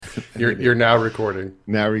You're now recording.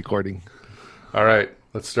 Now recording. All right,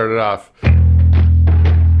 let's start it off.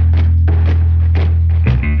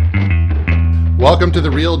 Welcome to the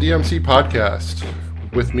Real DMC podcast.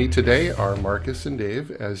 With me today are Marcus and Dave,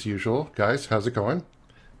 as usual. Guys, how's it going?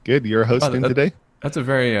 Good. You're hosting today? That's a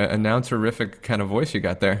very announcer-rific kind of voice you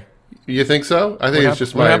got there. You think so? I think it's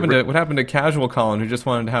just what happened to casual Colin, who just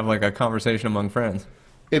wanted to have like a conversation among friends?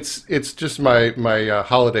 It's just my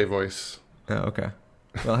holiday voice. Oh, okay.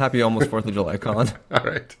 Well, happy almost 4th of July, Colin. All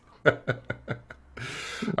right. All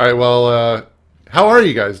right, well, how are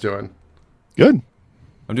you guys doing? Good.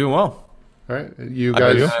 I'm doing well. All right. You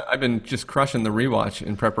guys... I've been just crushing the rewatch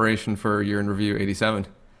in preparation for Year in Review 87.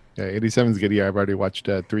 Yeah, 87 is a good year. I've already watched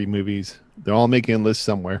 3 movies. They're all making a list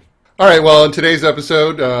somewhere. All right, well, in today's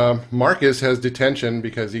episode, Marcus has detention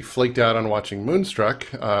because he flaked out on watching Moonstruck,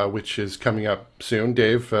 which is coming up soon.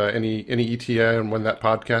 Dave, any ETA on when that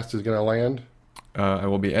podcast is going to land? I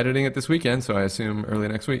will be editing it this weekend, so I assume early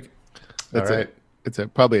next week. All right. It's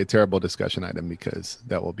probably a terrible discussion item because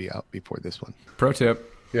that will be out before this one. Pro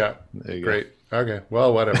tip. Yeah, there you great. Go. Okay,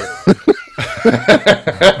 well, whatever.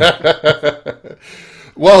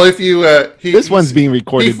 Well, if you this one's being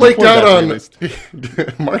recorded. He flaked out on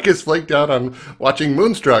Marcus flaked out on watching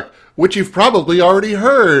Moonstruck, which you've probably already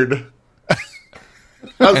heard.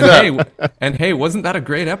 How's that? Hey, wasn't that a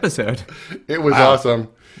great episode? It was awesome.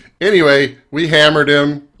 Anyway, we hammered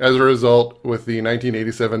him as a result with the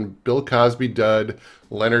 1987 Bill Cosby dud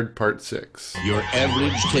Leonard Part 6. Your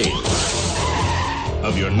average tale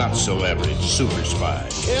of your not-so-average super spy.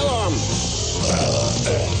 Kill him!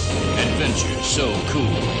 Adventure so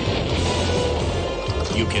cool,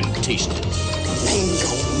 you can taste it.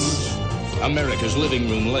 America's living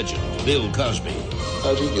room legend, Bill Cosby.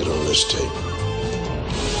 How'd you get on this tape?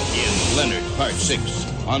 In Leonard Part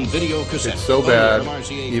 6, on video cassette. It's so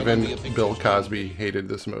bad, even Bill Cosby hated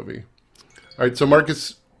this movie. All right, so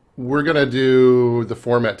Marcus, we're going to do the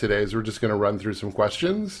format today is we're just going to run through some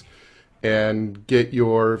questions and get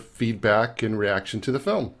your feedback and reaction to the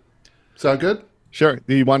film. Sound good? Sure.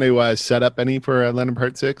 Do you want to set up any for Leonard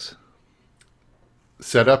Part 6?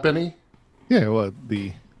 Set up any? Yeah, well,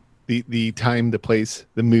 the time, the place,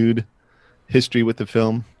 the mood, history with the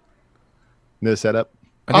film. No setup?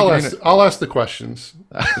 I'll ask the questions.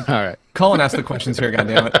 All right. Colin asked the questions here,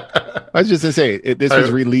 goddammit. I was just going to say, this was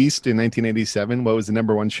released in 1987. What was the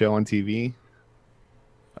number one show on TV?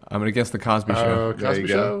 I'm going to guess the Cosby Show. Cosby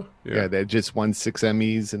Show? Yeah, they had just won 6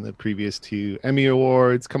 Emmys in the previous 2 Emmy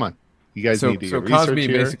Awards. Come on. You guys need to do your Cosby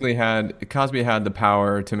research here. Cosby had the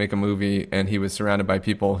power to make a movie, and he was surrounded by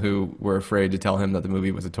people who were afraid to tell him that the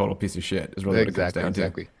movie was a total piece of shit, is really what it comes down to.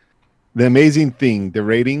 Exactly. The amazing thing, the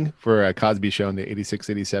rating for a Cosby Show in the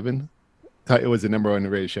 86-87, it was the number one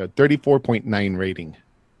rated show, 34.9 rating,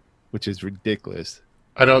 which is ridiculous.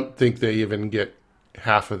 I don't think they even get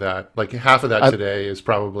half of that. Like half of that today is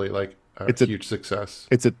probably like a huge success.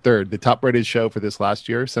 It's a third. The top rated show for this last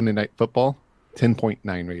year, Sunday Night Football,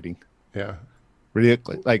 10.9 rating. Yeah.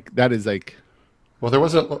 Ridiculous. Like that is like. Well, there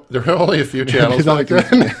were only a few channels like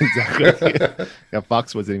that. Exactly. Yeah,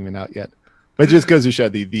 Fox wasn't even out yet. But it just goes to show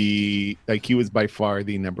he was by far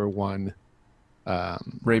the number one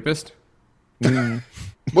rapist.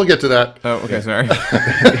 We'll get to that. Oh, okay, sorry.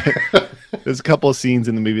 There's a couple of scenes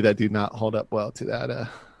in the movie that do not hold up well to that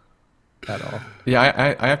at all.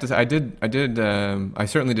 Yeah, I have to say I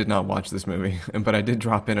certainly did not watch this movie, but I did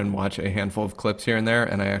drop in and watch a handful of clips here and there,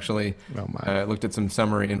 and I actually looked at some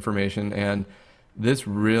summary information, and this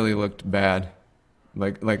really looked bad.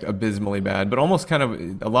 Like abysmally bad, but almost kind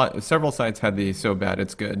of several sites had the so bad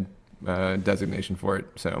it's good designation for it.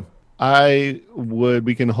 So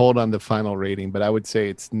we can hold on the final rating, but I would say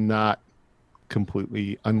it's not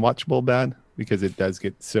completely unwatchable bad because it does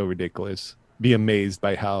get so ridiculous. Be amazed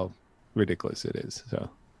by how ridiculous it is. So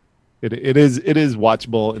it is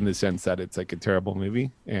watchable in the sense that it's like a terrible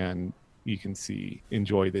movie and you can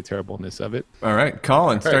enjoy the terribleness of it. All right,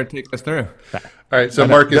 Colin, start taking us through. All right, so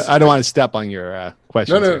Marcus, I don't want to step on your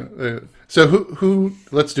questions. No. So who?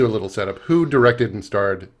 Let's do a little setup. Who directed and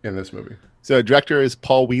starred in this movie? So director is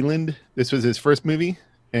Paul Wieland. This was his first movie,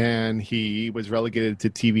 and he was relegated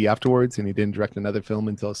to TV afterwards, and he didn't direct another film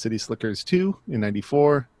until City Slickers 2 in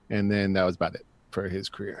 '94, and then that was about it for his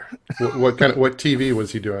career. What TV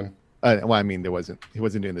was he doing? Well, I mean, he wasn't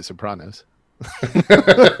doing The Sopranos.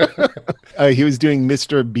 He was doing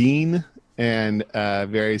Mr. Bean and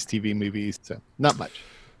various TV movies, so not much.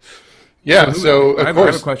 Yeah, so I have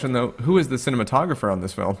a question though. Who is the cinematographer on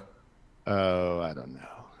this film? Oh, I don't know.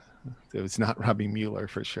 It was not Robbie Mueller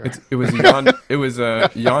for sure. It was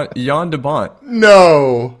Jan de Bont.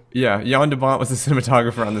 No. Yeah, Jan de Bont was the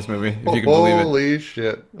cinematographer on this movie, if you can believe it. Holy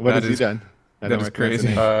shit. What That has he is- done? That is crazy.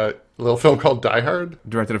 A little film called Die Hard.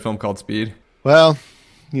 Directed a film called Speed. Well,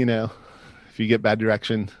 if you get bad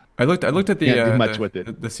direction, I looked at the Can't do much with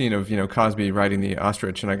it. the scene of Cosby riding the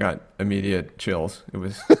ostrich, and I got immediate chills. It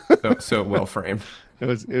was so well framed. it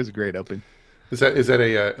was a great open. Is that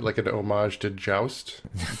a like an homage to Joust?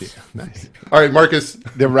 Yeah, nice. All right, Marcus.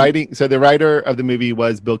 The writer of the movie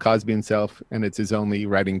was Bill Cosby himself, and it's his only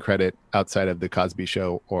writing credit outside of The Cosby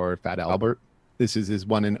Show or Fat Albert. This is his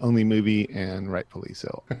one and only movie, and rightfully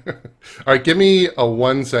so. All right, give me a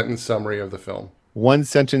 1-sentence summary of the film. One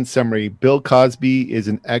sentence summary. Bill Cosby is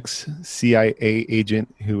an ex-CIA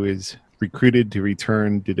agent who is recruited to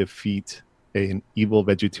return to defeat an evil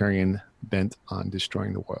vegetarian bent on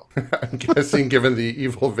destroying the world. I'm guessing, given the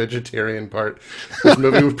evil vegetarian part, this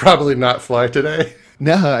movie would probably not fly today.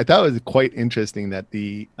 No, I thought it was quite interesting that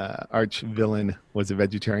the arch villain was a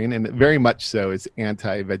vegetarian, and very much so is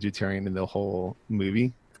anti-vegetarian in the whole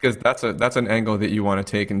movie. Because that's an angle that you want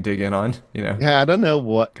to take and dig in on. Yeah, I don't know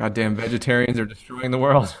what. Goddamn vegetarians are destroying the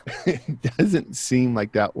world. It doesn't seem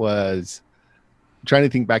like that was. I'm trying to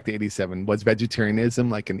think back to '87. Was vegetarianism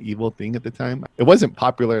like an evil thing at the time? It wasn't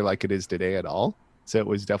popular like it is today at all. So it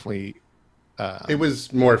was definitely. It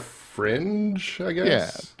was more fringe, I guess. Yeah,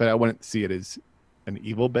 but I wouldn't see it as an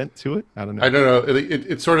evil bent to it. I don't know. I don't know.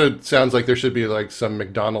 It sort of sounds like there should be like some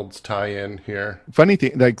McDonald's tie-in here. Funny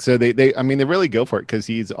thing, like, so they really go for it because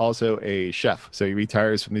he's also a chef. So he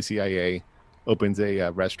retires from the CIA, opens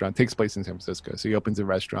a restaurant, takes place in San Francisco. So he opens a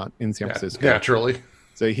restaurant in San Francisco. Naturally.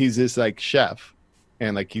 So he's this like chef,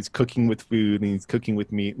 and like he's cooking with food and he's cooking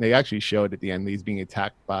with meat. And they actually show it at the end. He's being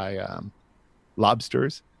attacked by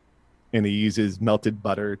lobsters, and he uses melted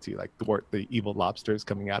butter to like thwart the evil lobsters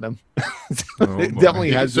coming at him. So it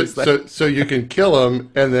definitely has this. So you can kill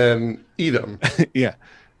them and then eat them. Yeah.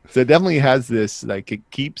 So it definitely has this, like, it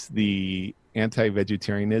keeps the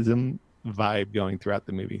anti-vegetarianism vibe going throughout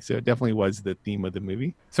the movie. So it definitely was the theme of the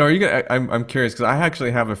movie. So are you gonna? I'm curious because I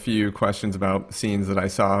actually have a few questions about scenes that I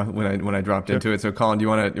saw when I dropped into it. So Colin, do you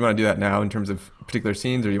want to do that now in terms of particular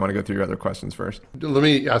scenes, or you want to go through your other questions first? Let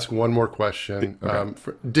me ask one more question.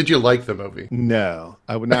 Okay. Did you like the movie? No,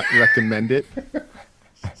 I would not recommend it.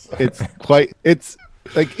 It's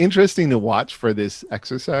like interesting to watch for this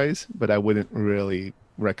exercise, but I wouldn't really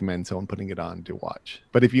recommend someone putting it on to watch.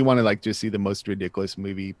 But if you want to like just see the most ridiculous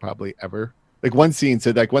movie probably ever, like one scene,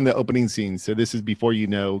 so like one of the opening scenes, so this is before you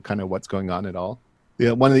know kind of what's going on at all.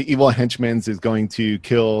 Yeah, one of the evil henchmen is going to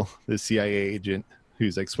kill the CIA agent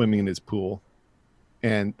who's like swimming in his pool,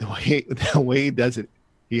 and the way he does it,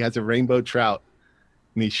 he has a rainbow trout,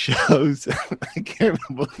 and he shows. I can't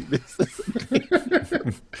believe this.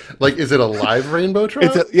 Like, is it a live rainbow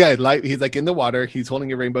trout? He's like in the water. He's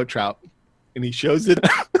holding a rainbow trout, and he shows it.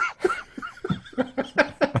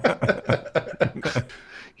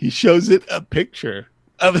 He shows it a picture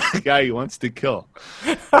of the guy he wants to kill.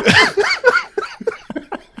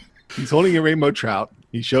 He's holding a rainbow trout.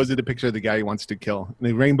 He shows it a picture of the guy he wants to kill. And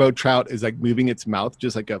the rainbow trout is like moving its mouth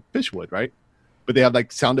just like a fish would, right? But they have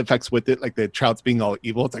like sound effects with it, like the trout's being all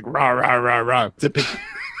evil. It's like rah rah rah rah. It's a picture.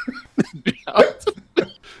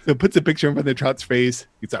 So it puts a picture in front of the trout's face.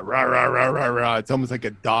 It's like rah rah rah rah rah. It's almost like a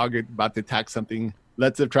dog about to attack something.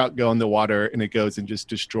 Lets the trout go in the water, and it goes and just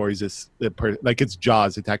destroys this. Like it's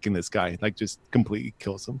Jaws attacking this guy. Like just completely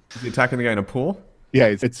kills him. Is he attacking the guy in a pool? Yeah,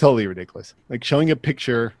 it's totally ridiculous. Like showing a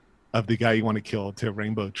picture of the guy you want to kill to a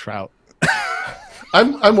rainbow trout.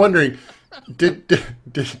 I'm wondering, did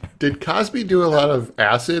Cosby do a lot of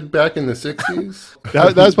acid back in the 60s?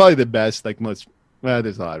 That was probably the best. Like most. Well,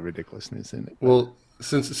 there's a lot of ridiculousness in it. Well,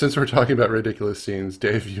 since we're talking about ridiculous scenes,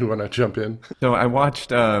 Dave, you want to jump in? So I watched,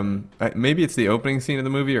 maybe it's the opening scene of the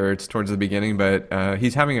movie or it's towards the beginning, but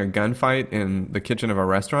he's having a gunfight in the kitchen of a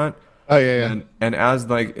restaurant. Oh yeah. And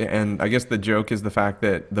I guess the joke is the fact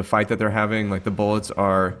that the fight that they're having, like the bullets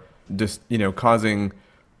are just causing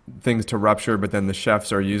things to rupture, but then the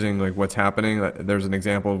chefs are using like what's happening. There's an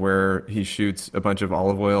example where he shoots a bunch of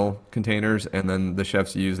olive oil containers, and then the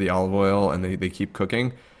chefs use the olive oil and they keep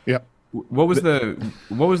cooking. Yep. What was the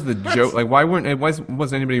joke? Like, why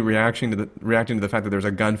wasn't anybody reacting to the fact that there's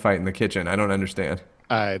a gunfight in the kitchen? I don't understand.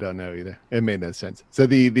 I don't know either. It made no sense. So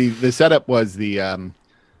the setup was the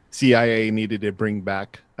CIA needed to bring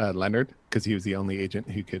back Leonard because he was the only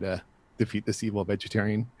agent who could defeat this evil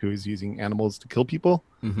vegetarian who was using animals to kill people.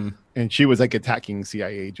 Mm-hmm. And she was like attacking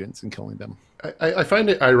CIA agents and killing them. I find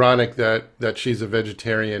it ironic that she's a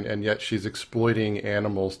vegetarian and yet she's exploiting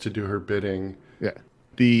animals to do her bidding. Yeah.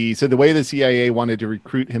 So the way the CIA wanted to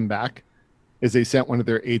recruit him back is they sent one of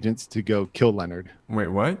their agents to go kill Leonard. Wait,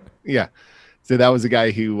 what? Yeah. So that was a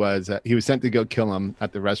guy who was sent to go kill him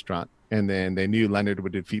at the restaurant. And then they knew Leonard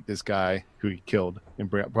would defeat this guy who he killed and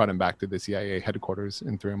brought him back to the CIA headquarters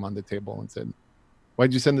and threw him on the table and said,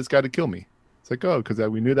 "Why'd you send this guy to kill me?" It's like, "Oh, because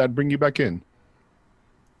we knew that'd bring you back in."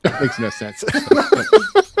 Makes no sense.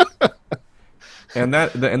 And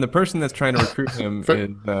the person that's trying to recruit him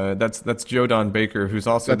is that's Joe Don Baker, who's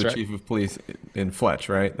also the chief of police in Fletch,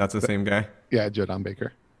 right? That's the same guy. Yeah, Joe Don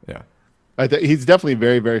Baker. Yeah, he's definitely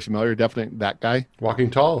very, very familiar. Definitely that guy. Walking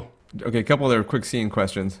tall. Okay, a couple other quick scene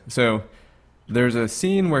questions. So there's a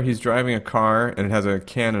scene where he's driving a car and it has a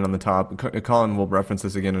cannon on the top. Colin will reference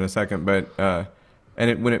this again in a second, but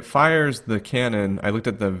when it fires the cannon, I looked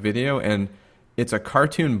at the video and it's a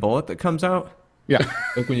cartoon bullet that comes out. Yeah,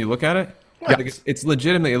 like when you look at it. Yeah. Like it's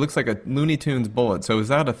legitimately, it looks like a Looney Tunes bullet. So is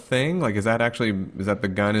that a thing? Like, is that the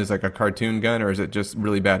gun is like a cartoon gun, or is it just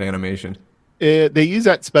really bad animation? They use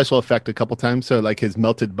that special effect a couple times. So like his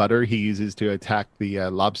melted butter, he uses to attack the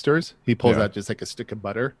lobsters. He pulls out just like a stick of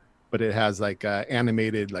butter, but it has like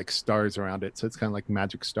animated like stars around it. So it's kind of like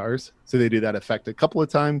magic stars. So they do that effect a couple of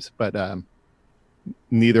times, but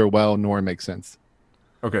neither well nor makes sense.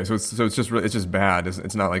 Okay, so it's just bad.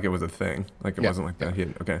 It's not like it was a thing. Like it wasn't like that.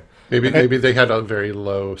 Okay. Maybe they had a very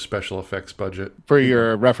low special effects budget. For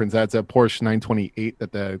your reference, that's a Porsche 928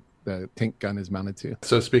 that the tank gun is mounted to.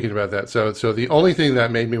 So speaking about that, so the only thing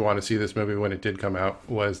that made me want to see this movie when it did come out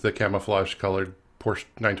was the camouflage colored Porsche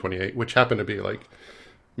 928, which happened to be like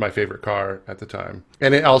my favorite car at the time.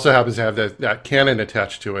 And it also happens to have that cannon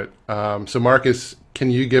attached to it. So Marcus,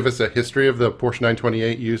 can you give us a history of the Porsche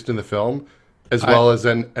 928 used in the film, as well as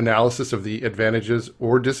an analysis of the advantages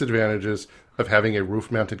or disadvantages of having a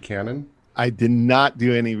roof-mounted cannon? I did not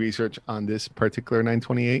do any research on this particular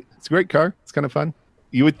 928. It's a great car. It's kind of fun.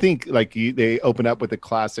 You would think like they open up with a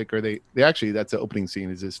classic, or they actually, that's the opening scene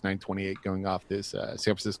is this 928 going off this San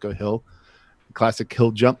Francisco hill, classic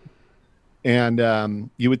hill jump. And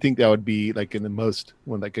you would think that would be like in the most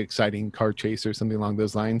like exciting car chase or something along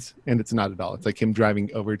those lines. And it's not at all. It's like him driving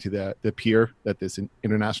over to the pier that this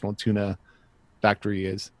international tuna factory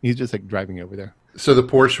is. He's just like driving over there. So the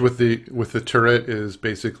Porsche with the turret is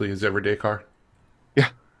basically his everyday car? Yeah.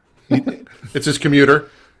 It's his commuter?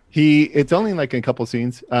 It's only like a couple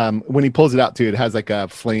scenes. When he pulls it out too, it has like a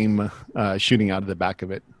flame shooting out of the back of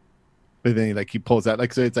it. But then he pulls out,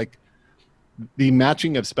 like, so it's like the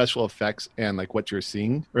matching of special effects and like what you're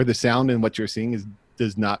seeing, or the sound and what you're seeing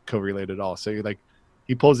does not correlate at all. So you're like,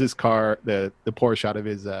 he pulls his car, the Porsche out of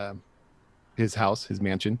his house, his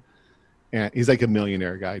mansion. And he's like a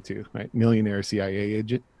millionaire guy too, right? Millionaire CIA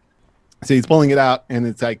agent. So he's pulling it out, and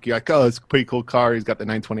it's like, you're like, oh, it's a pretty cool car. He's got the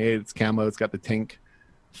 928. It's camo. It's got the tank.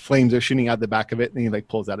 Flames are shooting out the back of it, and he like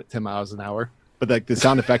pulls out at 10 miles an hour. But like the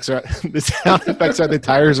sound effects are the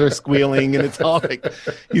tires are squealing, and it's all like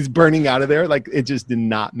he's burning out of there. Like it just did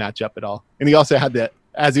not match up at all. And he also had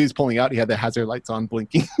as he was pulling out, he had the hazard lights on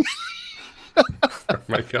blinking. Oh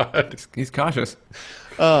my God, he's cautious.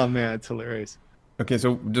 Oh man, it's hilarious. Okay,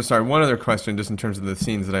 so one other question, just in terms of the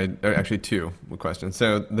scenes actually two questions.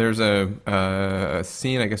 So there's a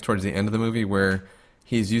scene, I guess, towards the end of the movie where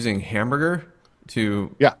he's using hamburger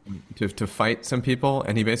to fight some people,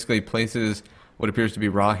 and he basically places what appears to be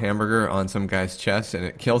raw hamburger on some guy's chest, and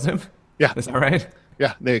it kills him. Yeah, is that right?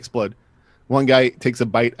 Yeah, they explode. One guy takes a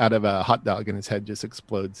bite out of a hot dog, and his head just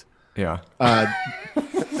explodes. Yeah.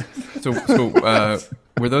 So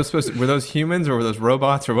were those humans, or were those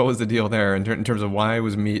robots, or what was the deal there in terms of why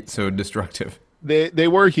was meat so destructive? They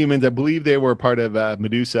were humans. I believe they were part of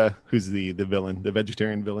Medusa, who's the villain, the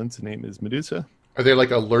vegetarian villain's name is Medusa. Are they like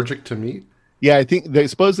allergic to meat? Yeah, I think they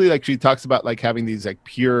supposedly, like, she talks about like having these like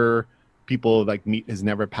pure people, like meat has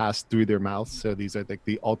never passed through their mouths. So these are like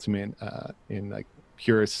the ultimate in like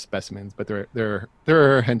purest specimens, but they're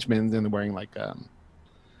her henchmen, and they're wearing like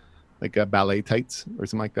ballet tights or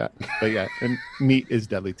something like that. But yeah, and meat is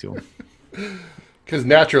deadly to them. Because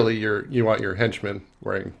naturally, you want your henchmen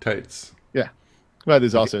wearing tights. Yeah. Well,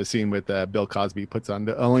 there's also a scene with Bill Cosby puts on,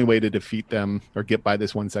 the only way to defeat them or get by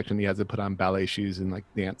this one section, he has to put on ballet shoes and like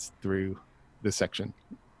dance through this section.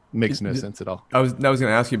 Makes no sense at all. I was going to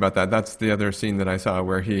ask you about that. That's the other scene that I saw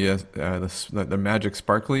where he has the magic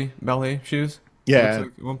sparkly ballet shoes. Yeah.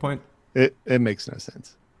 Like at one point. It makes no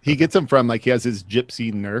sense. He gets them from, like, he has his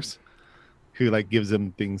gypsy nurse who like gives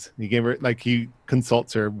him things. He gave her, like, he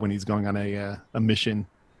consults her when he's going on a mission.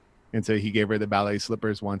 And so he gave her the ballet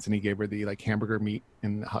slippers once, and he gave her the like hamburger meat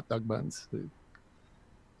and hot dog buns. And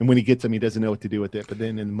when he gets them, he doesn't know what to do with it. But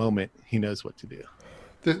then in the moment, he knows what to do.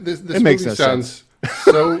 This movie sounds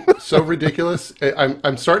so ridiculous.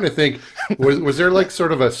 I'm starting to think, was there like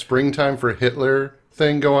sort of a springtime for Hitler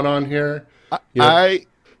thing going on here? You know, I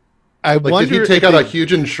like wonder did he take if out a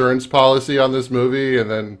huge insurance policy on this movie and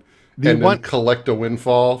then collect a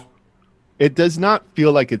windfall? it does not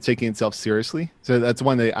feel like it's taking itself seriously. So that's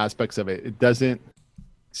one of the aspects of it. It doesn't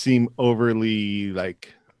seem overly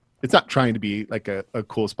like it's not trying to be like a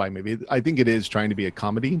cool spy movie. I think it is trying to be a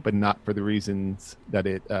comedy, but not for the reasons that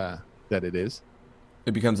it is.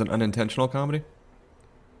 It becomes an unintentional comedy.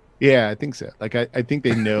 Yeah, I think so. Like I think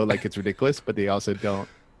they know like it's ridiculous, but they also don't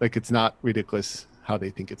like it's not ridiculous how they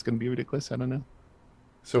think it's going to be ridiculous. I don't know.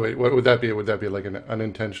 So wait, what would that be? Would that be like an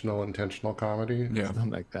unintentional intentional comedy? Yeah,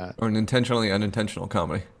 something like that, or an intentionally unintentional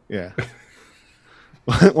comedy. Yeah.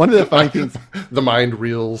 One of the funny things, the mind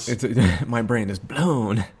reels. My brain is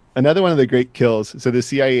blown. Another one of the great kills. So the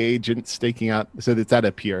CIA agent staking out. So it's at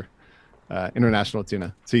a pier, International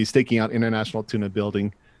Tuna. So he's staking out International Tuna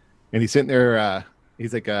building, and he's sitting there.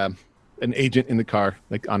 He's like an agent in the car,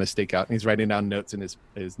 like on a stakeout, and he's writing down notes in his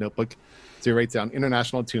notebook. So he writes down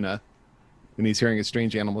International Tuna, and he's hearing a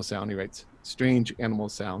strange animal sound. He writes strange animal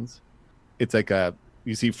sounds. It's like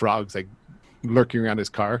you see frogs like lurking around his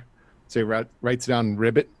car. So he writes down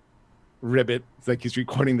ribbit. It's like he's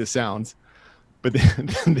recording the sounds. But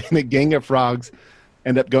then a gang of frogs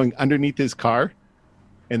end up going underneath his car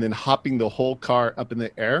and then hopping the whole car up in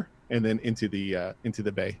the air and then into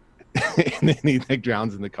the bay. And then he like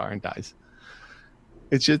drowns in the car and dies.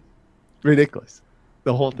 It's just ridiculous.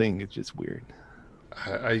 The whole thing is just weird.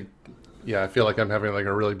 I feel like I'm having like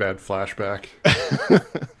a really bad flashback.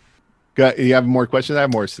 You have more questions? I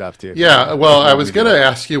have more stuff too. Yeah, well, I was gonna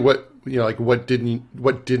ask you what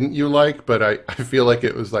didn't you like, but I feel like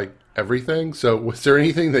it was like everything. So was there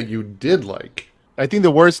anything that you did like? I think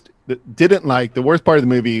the worst part of the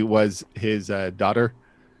movie was his daughter.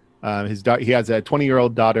 He has a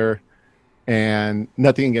 20-year-old daughter, and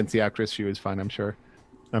nothing against the actress. She was fine, I'm sure.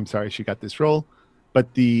 I'm sorry she got this role. But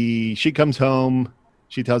she comes home,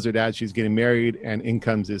 she tells her dad she's getting married, and in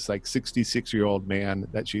comes this like 66-year-old man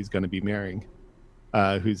that she's going to be marrying,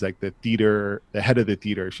 who's like the head of the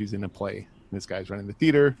theater. She's in a play. And this guy's running the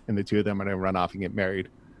theater, and the two of them are going to run off and get married.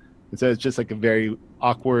 And so it's just like a very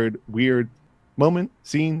awkward, weird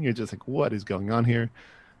scene. You're just like, what is going on here?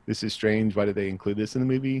 This is strange. Why did they include this in the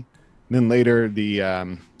movie? And then later,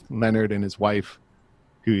 the Leonard and his wife,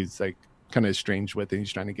 who he's like kind of estranged with, and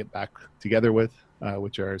he's trying to get back together with,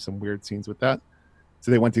 which are some weird scenes with that. So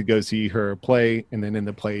they went to go see her play, and then in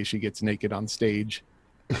the play, she gets naked on stage.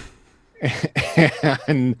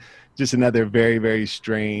 And just another very, very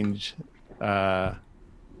strange,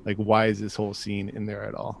 like, why is this whole scene in there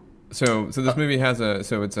at all? So this movie has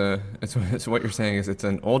so what you're saying is it's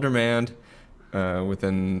an older man with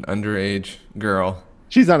an underage girl.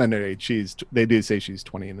 She's not underage. They do say she's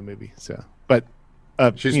 20 in the movie. So, but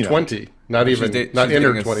she's 20, not in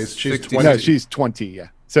her 20s. She's 20. No, she's 20. Yeah.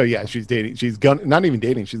 So yeah, she's dating. She's not even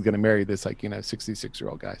dating. She's going to marry this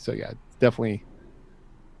 66-year-old guy. So yeah, definitely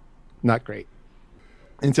not great.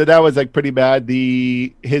 And so that was like pretty bad.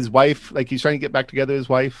 His wife, like he's trying to get back together with his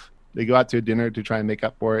wife. They go out to a dinner to try and make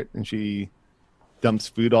up for it, and she dumps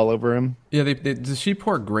food all over him. Yeah, does she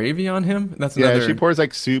pour gravy on him? That's another... Yeah, she pours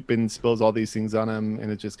like soup and spills all these things on him, and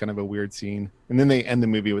it's just kind of a weird scene. And then they end the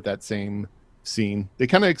movie with that same scene. They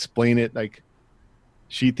kind of explain it like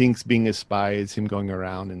she thinks being a spy is him going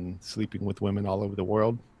around and sleeping with women all over the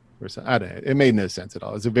world. Or something. I don't know. It made no sense at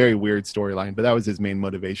all. It's a very weird storyline, but that was his main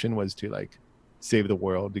motivation, was to like save the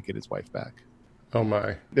world to get his wife back. Oh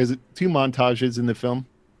my! There's 2 montages in the film.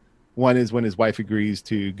 One is when his wife agrees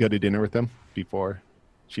to go to dinner with him before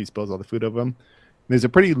she spills all the food over him. There's a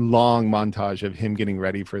pretty long montage of him getting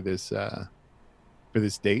ready for this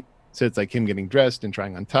date. So it's like him getting dressed and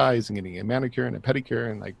trying on ties and getting a manicure and a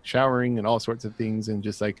pedicure and like showering and all sorts of things, and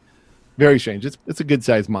just like very strange. It's a good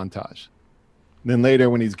sized montage. Then later,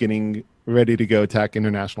 when he's getting ready to go attack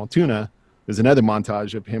International Tuna, there's another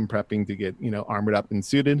montage of him prepping to get armored up and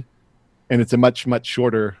suited. And it's a much, much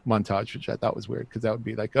shorter montage, which I thought was weird, because that would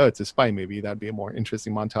be like, oh, it's a spy movie. That would be a more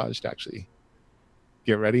interesting montage to actually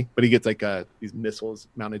get ready. But he gets like these missiles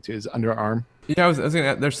mounted to his underarm. Yeah, I was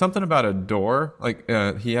gonna. There's something about a door. Like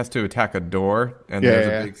he has to attack a door, and there's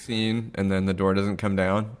a big scene, and then the door doesn't come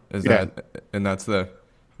down. Is that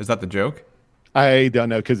the joke? I don't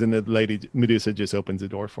know, because then the lady Medusa just opens the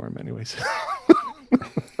door for him, anyways.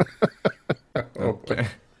 Okay.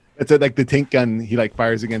 It's like the tank gun. He like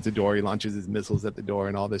fires against the door. He launches his missiles at the door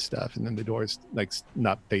and all this stuff, and then the door's like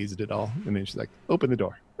not phased at all. And then she's like, "Open the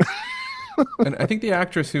door." And I think the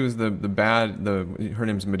actress who was her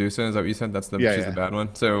name's Medusa. Is that what you said? She's the bad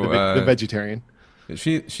one. So the vegetarian.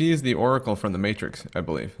 She is the Oracle from the Matrix, I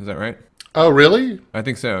believe. Is that right? Oh, really? I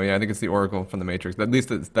think so. Yeah, I think it's the Oracle from the Matrix. At least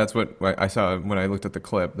that's what I saw when I looked at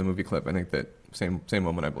the movie clip. I think that same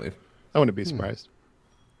woman, I believe. I wouldn't be surprised.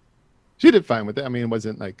 She did fine with it. I mean, it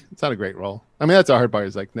wasn't like, it's not a great role. I mean, that's the hard part,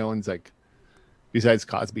 is like no one's like, besides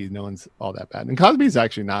Cosby, no one's all that bad. And Cosby's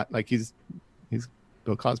actually not like, he's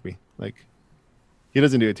Bill Cosby. Like, he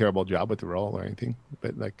doesn't do a terrible job with the role or anything,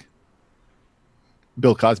 but like,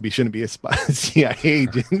 Bill Cosby shouldn't be a CIA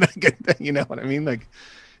agent. Like, you know what I mean? Like,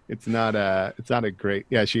 it's not a great.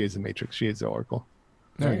 Yeah, she is the Matrix. She is the Oracle.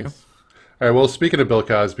 There you go. All right. Well, speaking of Bill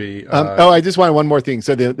Cosby, I just wanted one more thing.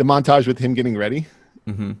 So the montage with him getting ready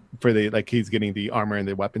for he's getting the armor and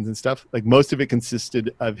the weapons and stuff. Like, most of it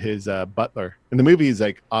consisted of his butler. And the movie is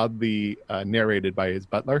like oddly narrated by his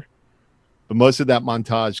butler. But most of that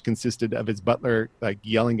montage consisted of his butler like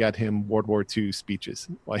yelling at him World War II speeches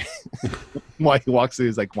while he walks through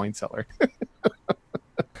his like wine cellar.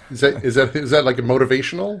 Is that like a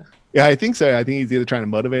motivational? Yeah, I think so. I think he's either trying to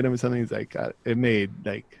motivate him or something. He's like, it made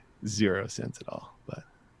like zero sense at all. But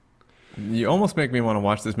you almost make me want to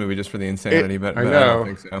watch this movie just for the insanity, but I know. don't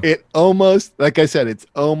think so. It almost, like I said, it's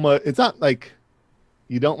not like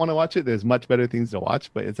you don't want to watch it. There's much better things to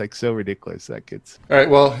watch, but it's like so ridiculous. Like it's all right.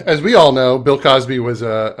 Well, as we all know, Bill Cosby was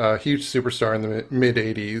a huge superstar in the mid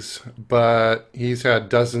 '80s, but he's had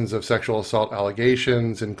dozens of sexual assault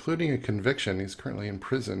allegations, including a conviction. He's currently in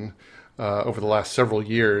prison over the last several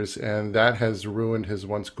years, and that has ruined his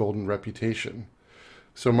once golden reputation.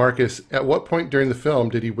 So, Marcus, at what point during the film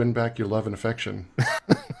did he win back your love and affection?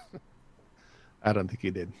 I don't think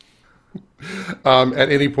he did. At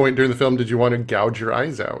any point during the film, did you want to gouge your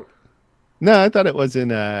eyes out? No, I thought it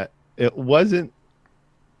wasn't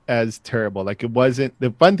as terrible. Like, it wasn't.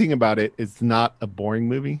 The fun thing about it, it's not a boring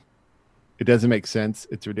movie. It doesn't make sense.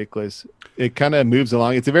 It's ridiculous. It kind of moves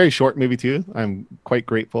along. It's a very short movie too. I'm quite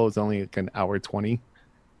grateful. It's only like an hour 20,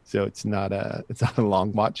 so it's not a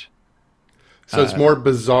long watch. So it's more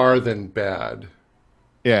bizarre than bad.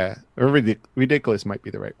 Yeah, or ridiculous might be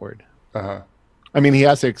the right word. Uh-huh. I mean, he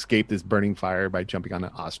has to escape this burning fire by jumping on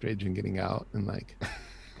an ostrich and getting out, and like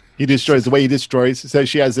he destroys the way he destroys. So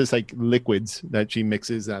she has this like liquids that she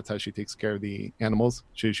mixes. That's how she takes care of the animals.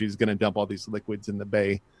 She's going to dump all these liquids in the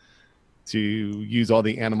bay to use all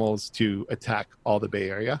the animals to attack all the Bay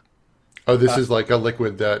Area. Oh, this is like a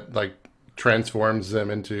liquid that like transforms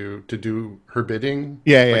them to do her bidding.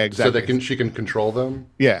 Yeah, yeah, like, exactly. So she can control them.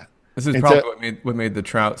 Yeah. This is probably what made the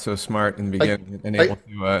trout so smart in the beginning and able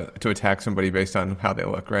to attack somebody based on how they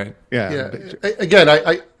look, right? Yeah. Again,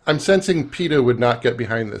 I'm sensing PETA would not get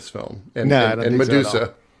behind this film, and Medusa.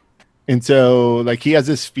 So and so, like, he has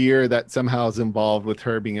this fear that somehow is involved with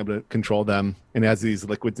her being able to control them, and has these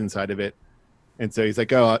liquids inside of it. And so he's like,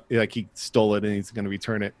 he stole it, and he's going to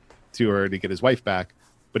return it to her to get his wife back.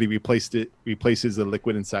 But he replaces the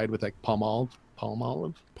liquid inside with like palm olive.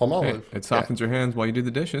 Hey, it softens your hands while you do the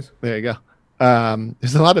dishes. There you go.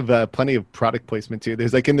 There's a lot of plenty of product placement too.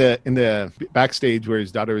 There's like in the backstage where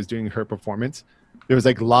his daughter was doing her performance, there was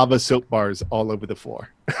like lava soap bars all over the floor.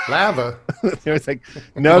 Lava. There was like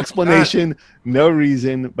no explanation, no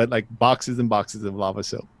reason, but like boxes and boxes of lava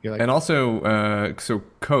soap. You're like, and also, so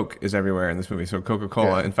Coke is everywhere in this movie. So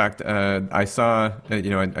Coca-Cola. Yeah. In fact, I saw,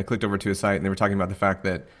 I clicked over to a site and they were talking about the fact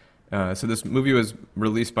that, so this movie was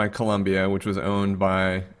released by Columbia, which was owned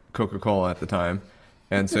by Coca-Cola at the time.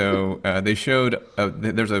 And so they showed,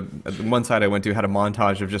 there's one site I went to had a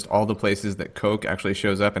montage of just all the places that Coke actually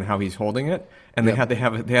shows up and how he's holding it. And they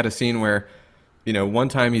had a scene where, one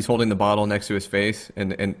time he's holding the bottle next to his face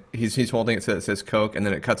and he's holding it so it says Coke, and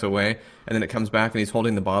then it cuts away and then it comes back and he's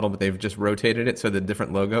holding the bottle, but they've just rotated it so the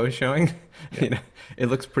different logo is showing. Yeah. It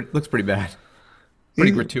looks pretty bad.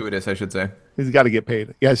 Pretty gratuitous, I should say. He's got to get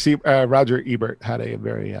paid. Yeah, see, Roger Ebert had a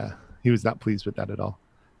very, he was not pleased with that at all.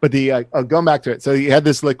 But going back to it, so he had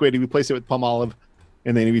this liquid, he replaced it with palm olive,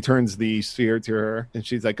 and then he returns the sphere to her, and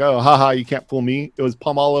she's like, "Oh, haha, you can't fool me. It was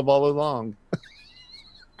palm olive all along."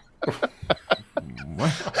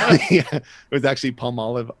 What? Yeah, it was actually palm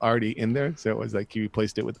olive already in there, so it was like he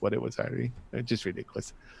replaced it with what it was already. It's just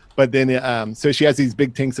ridiculous. But then, so she has these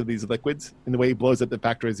big tanks of these liquids, and the way he blows up the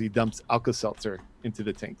factory is he dumps Alka-Seltzer into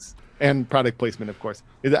the tanks, and product placement, of course.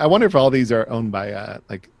 I wonder if all these are owned by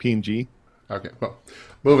like P&G. Okay, well,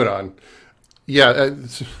 moving on. Yeah,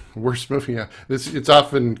 it's worst movie. Yeah, it's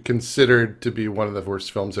often considered to be one of the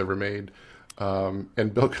worst films ever made,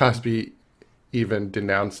 and Bill Cosby even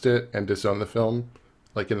denounced it and disowned the film,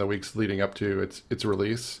 like in the weeks leading up to its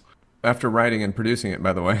release. After writing and producing it,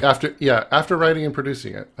 by the way. After writing and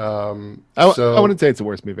producing it. I wouldn't say it's the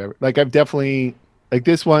worst movie ever. Like, I've definitely, like,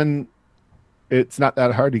 this one, it's not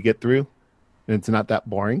that hard to get through. and it's not that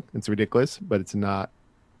boring. It's ridiculous, but it's not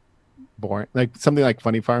boring. Like something like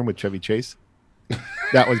Funny Farm with Chevy Chase.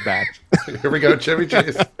 That was bad. Here we go, Chevy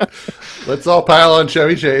Chase. Let's all pile on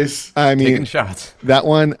Chevy Chase. I mean, taking shots. That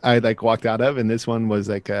one I like walked out of, and this one was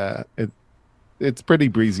like it's pretty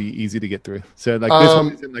breezy, easy to get through. So like this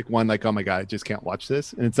one isn't like one like, oh my god, I just can't watch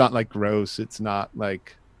this. And it's not like gross. It's not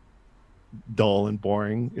like dull and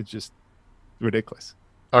boring. It's just ridiculous.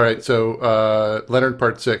 All right, so Leonard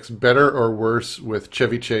Part 6, better or worse with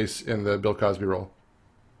Chevy Chase in the Bill Cosby role?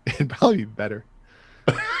 It'd probably be better.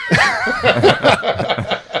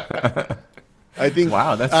 I think.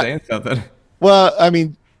 Wow, that's saying something. Well, I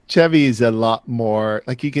mean, Chevy is a lot more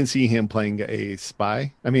like you can see him playing a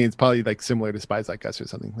spy. I mean, it's probably like similar to Spies Like Us or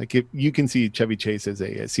something. Like if you can see Chevy Chase as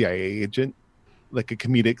a CIA agent, like a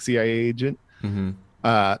comedic CIA agent. Mm-hmm.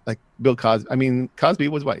 Like Bill Cosby. I mean, Cosby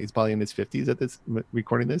was what? He's probably in his 50s at this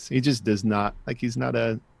recording this. He just does not like. He's not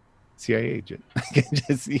a CIA agent.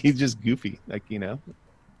 He's just goofy. Like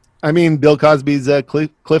I mean, Bill Cosby's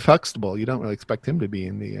Cliff Huxtable. You don't really expect him to be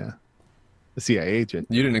in the CIA agent.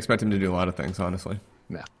 You didn't expect him to do a lot of things, honestly.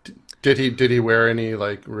 No. Did he wear any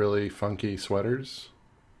like really funky sweaters?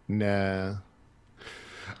 Nah.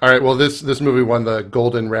 All right. Well, this movie won the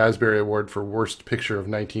Golden Raspberry Award for Worst Picture of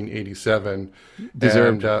 1987.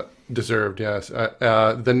 Deserved. And, deserved, yes.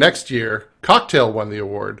 The next year, Cocktail won the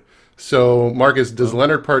award. So, Marcus, does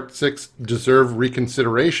Leonard Part 6 deserve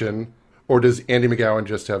reconsideration, or does Andy McGowan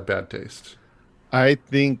just have bad taste? I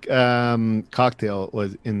think Cocktail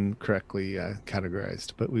was incorrectly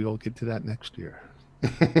categorized, but we will get to that next year.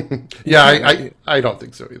 Yeah, I don't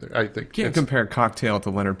think so either. I think Can't compare Cocktail to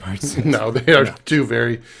Leonard Part 6. No, they are two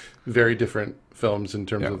very, very different films in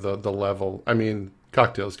terms of the level. I mean,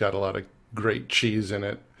 Cocktail's got a lot of great cheese in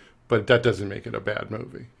it, but that doesn't make it a bad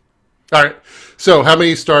movie. All right, so how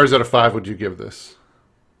many stars out of 5 would you give this?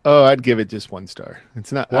 Oh, I'd give it just 1 star.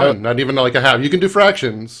 It's not one, not even like a half. You can do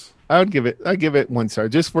fractions. I'd give it 1 star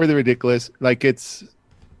just for the ridiculous. Like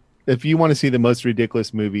if you want to see the most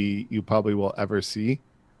ridiculous movie you probably will ever see,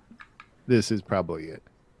 this is probably it.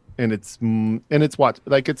 And it's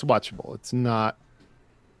watchable.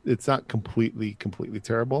 It's not completely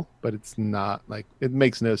terrible, but it's not like it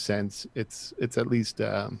makes no sense. It's at least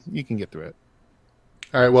you can get through it.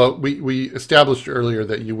 All right. Well, we established earlier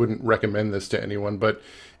that you wouldn't recommend this to anyone, but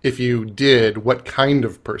if you did, what kind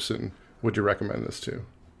of person would you recommend this to?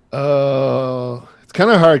 It's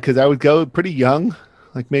kind of hard because I would go pretty young,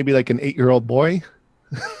 like maybe like an 8-year-old boy.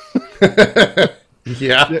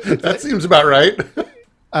 Yeah, that seems about right.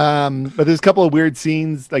 But there's a couple of weird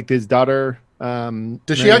scenes, like his daughter.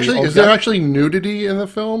 Does she actually? Is there actually nudity in the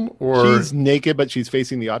film, or she's naked but she's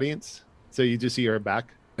facing the audience, so you just see her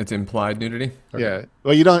back? It's implied nudity. Okay. Yeah.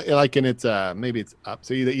 Well, you don't like, and it's maybe it's up,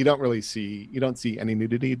 so you don't really see any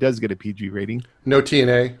nudity. It does get a PG rating. No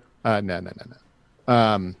TNA.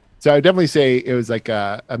 No. So I would definitely say it was like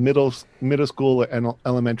a middle school and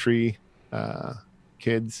elementary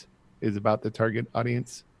kids is about the target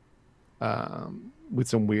audience, with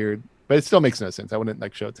some weird, but it still makes no sense. I wouldn't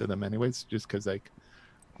like show it to them anyways, just because like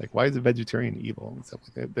why is a vegetarian evil and stuff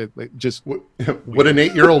like that? Like, just would an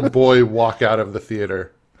 8-year-old boy walk out of the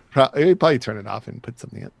theater? He'd probably turn it off and put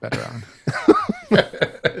something better on.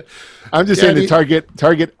 I'm just saying the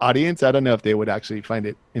target audience. I don't know if they would actually find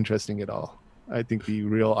it interesting at all. I think the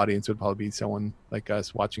real audience would probably be someone like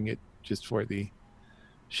us watching it just for the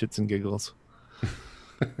shits and giggles.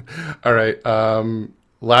 All right.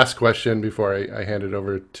 Last question before I hand it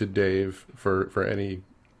over to Dave for any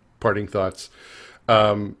parting thoughts.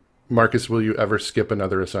 Marcus, will you ever skip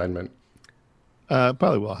another assignment?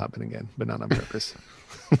 Probably will happen again, but not on purpose.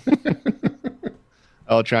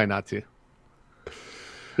 I'll try not to.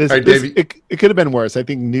 It could have been worse. I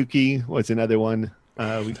think Nuki was another one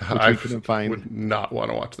which we couldn't find. Would not want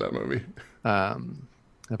to watch that movie.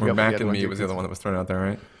 Or Mac and Me was the other one that was thrown out there,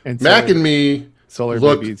 right? And Mac and Me. Solar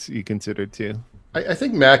Babies you considered too. I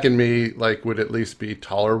think Mac and Me would at least be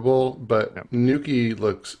tolerable, but Nuki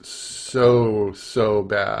looks so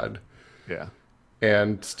bad. Yeah.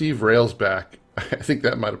 And Steve Railsback, I think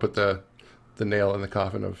that might have put the nail in the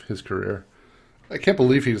coffin of his career. I can't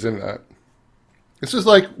believe he's in that. This is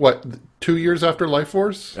 2 years after Life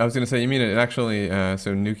Force? I was going to say, you mean it actually,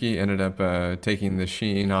 so Nuki ended up taking the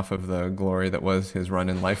sheen off of the glory that was his run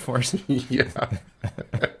in Life Force? Yeah.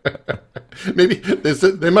 Maybe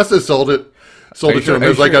they must have sold it to him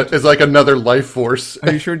as like another Life Force.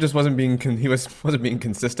 Are you sure it just wasn't being wasn't being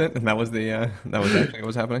consistent, and that was actually what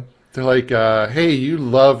was happening? They're like, hey, you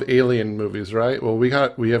love alien movies, right? Well, we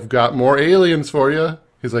have got more aliens for you.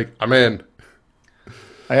 He's like, I'm in.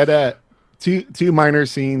 I had two minor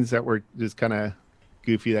scenes that were just kind of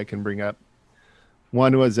goofy that I can bring up.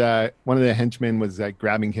 One was one of the henchmen was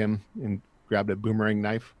grabbing him and grabbed a boomerang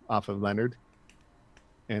knife off of Leonard.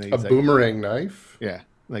 And he's boomerang knife? Yeah,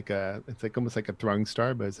 it's like almost like a throwing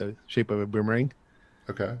star, but it's the shape of a boomerang.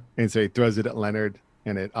 Okay. And so he throws it at Leonard,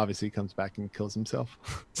 and it obviously comes back and kills himself.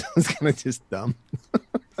 So it's kind of just dumb.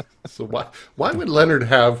 So why would Leonard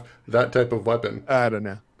have that type of weapon? I don't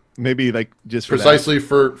know. Maybe like just for precisely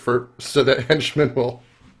for so that henchmen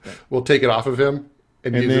will take it off of him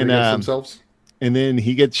and use it against themselves. And then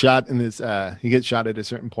he gets shot in this. He gets shot at a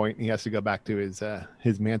certain point, and he has to go back to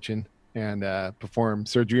his mansion and perform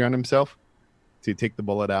surgery on himself to take the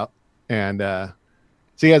bullet out. And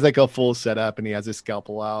so he has like a full setup, and he has his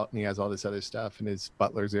scalpel out, and he has all this other stuff, and his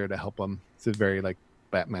butler's there to help him. It's very like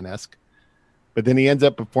Batman-esque. But then he ends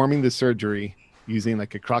up performing the surgery using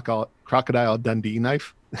like a crocodile Dundee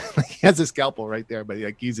knife. Like he has a scalpel right there, but he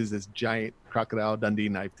like uses this giant crocodile Dundee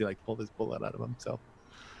knife to like pull this bullet out of him. So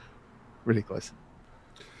ridiculous.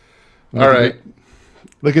 All right.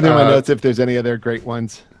 Looking at my notes if there's any other great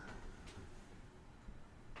ones.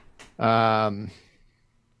 Nah.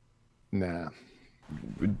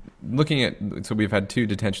 Looking at, so we've had 2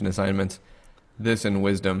 detention assignments, this and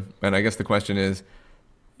wisdom, and I guess the question is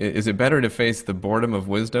it better to face the boredom of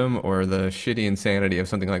wisdom or the shitty insanity of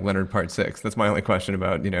something like Leonard Part 6? That's my only question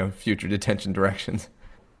about, future detention directions.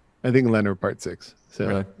 I think Leonard Part 6. So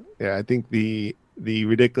really? Yeah, I think the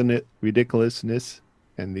ridiculousness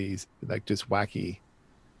and these like just wacky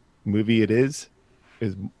movie it is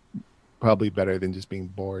probably better than just being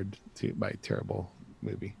bored by a terrible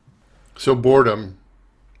movie. So boredom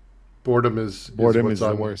is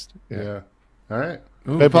the worst. Yeah. All right.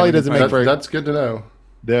 Ooh, but it probably doesn't make for. That's good to know.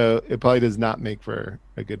 Though it probably does not make for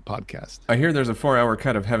a good podcast. I hear there's a 4-hour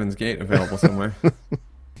cut of Heaven's Gate available somewhere.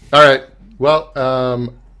 All right. Well,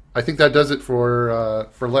 I think that does it for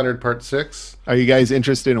Leonard Part 6. Are you guys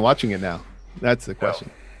interested in watching it now? That's the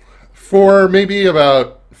question. For maybe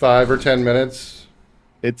about 5 or 10 minutes.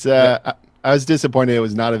 It's I was disappointed it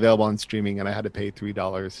was not available on streaming, and I had to pay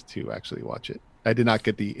 $3 to actually watch it. I did not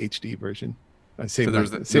get the HD version. I saved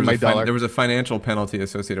my dollar. There was a financial penalty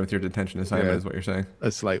associated with your detention assignment, is what you're saying.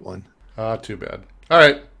 A slight one. Too bad. All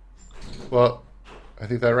right. Well, I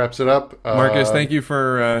think that wraps it up. Marcus, thank you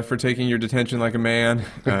for taking your detention like a man.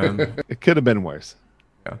 It could have been worse.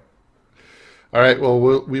 Yeah. All right. Well,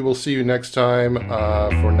 we will see you next time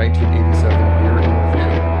for 1987 Year in Review.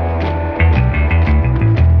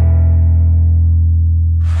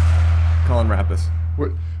 Colin, wrap us.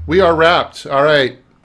 We are wrapped. All right.